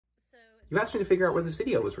You asked me to figure out where this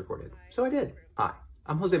video was recorded, so I did. Hi,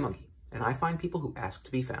 I'm Jose Monkey, and I find people who ask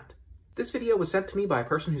to be found. This video was sent to me by a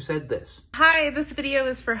person who said this. Hi, this video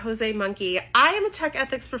is for Jose Monkey. I am a tech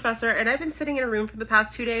ethics professor, and I've been sitting in a room for the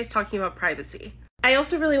past 2 days talking about privacy. I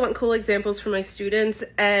also really want cool examples for my students,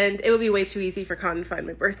 and it would be way too easy for Con to find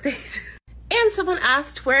my birth date. And someone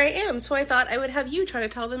asked where I am, so I thought I would have you try to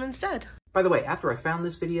tell them instead. By the way, after I found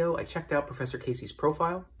this video, I checked out Professor Casey's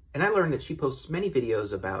profile, and I learned that she posts many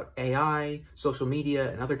videos about AI, social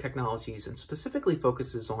media, and other technologies, and specifically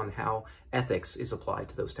focuses on how ethics is applied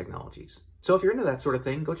to those technologies. So if you're into that sort of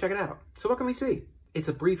thing, go check it out. So what can we see? It's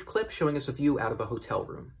a brief clip showing us a view out of a hotel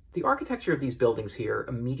room. The architecture of these buildings here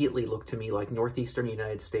immediately look to me like northeastern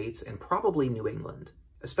United States and probably New England,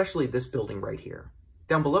 especially this building right here.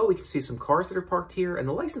 Down below, we can see some cars that are parked here, and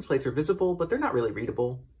the license plates are visible, but they're not really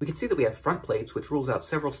readable. We can see that we have front plates, which rules out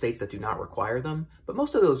several states that do not require them, but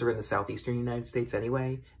most of those are in the southeastern United States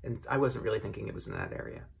anyway, and I wasn't really thinking it was in that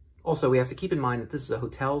area. Also, we have to keep in mind that this is a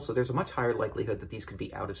hotel, so there's a much higher likelihood that these could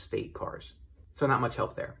be out-of-state cars. So not much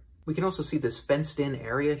help there. We can also see this fenced-in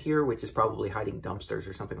area here, which is probably hiding dumpsters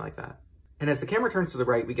or something like that. And as the camera turns to the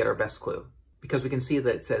right, we get our best clue, because we can see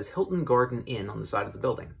that it says Hilton Garden Inn on the side of the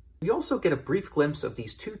building. We also get a brief glimpse of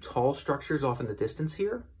these two tall structures off in the distance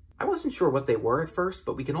here. I wasn't sure what they were at first,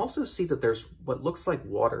 but we can also see that there's what looks like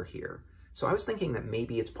water here. So I was thinking that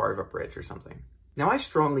maybe it's part of a bridge or something. Now, I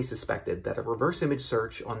strongly suspected that a reverse image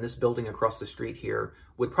search on this building across the street here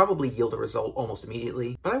would probably yield a result almost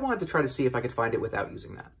immediately, but I wanted to try to see if I could find it without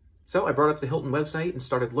using that. So I brought up the Hilton website and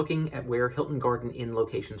started looking at where Hilton Garden Inn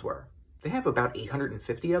locations were. They have about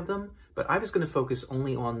 850 of them, but I was going to focus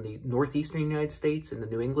only on the northeastern United States and the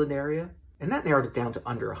New England area, and that narrowed it down to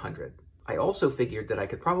under 100. I also figured that I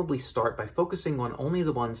could probably start by focusing on only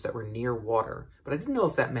the ones that were near water, but I didn't know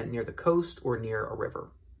if that meant near the coast or near a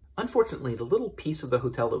river. Unfortunately, the little piece of the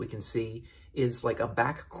hotel that we can see is like a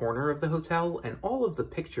back corner of the hotel, and all of the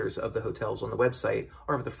pictures of the hotels on the website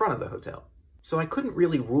are of the front of the hotel. So I couldn't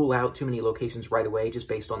really rule out too many locations right away just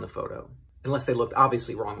based on the photo, unless they looked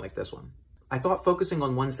obviously wrong like this one. I thought focusing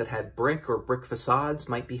on ones that had brick or brick facades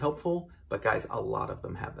might be helpful, but guys, a lot of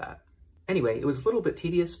them have that. Anyway, it was a little bit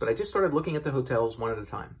tedious, but I just started looking at the hotels one at a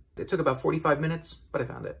time. It took about 45 minutes, but I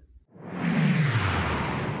found it.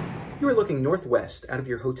 You are looking northwest out of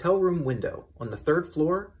your hotel room window on the 3rd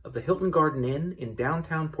floor of the Hilton Garden Inn in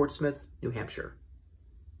downtown Portsmouth, New Hampshire.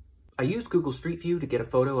 I used Google Street View to get a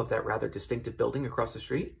photo of that rather distinctive building across the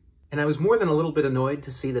street, and I was more than a little bit annoyed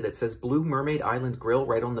to see that it says Blue Mermaid Island Grill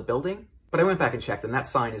right on the building, but I went back and checked, and that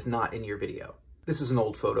sign is not in your video. This is an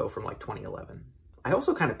old photo from like 2011. I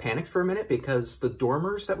also kind of panicked for a minute because the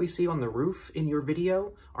dormers that we see on the roof in your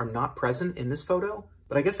video are not present in this photo,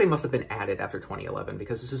 but I guess they must have been added after 2011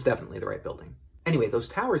 because this is definitely the right building. Anyway, those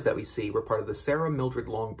towers that we see were part of the Sarah Mildred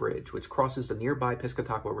Long Bridge, which crosses the nearby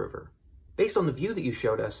Piscataqua River. Based on the view that you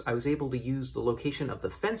showed us, I was able to use the location of the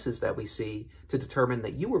fences that we see to determine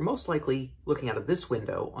that you were most likely looking out of this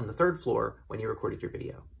window on the 3rd floor when you recorded your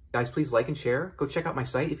video. Guys, please like and share. Go check out my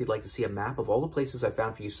site if you'd like to see a map of all the places I've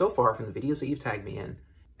found for you so far from the videos that you've tagged me in.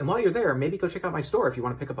 And while you're there, maybe go check out my store if you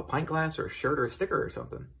want to pick up a pint glass or a shirt or a sticker or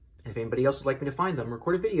something. And if anybody else would like me to find them,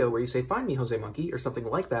 record a video where you say, "Find me, Jose Monkey," or something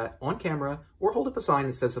like that on camera, or hold up a sign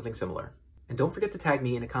that says something similar. And don't forget to tag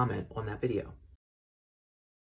me in a comment on that video.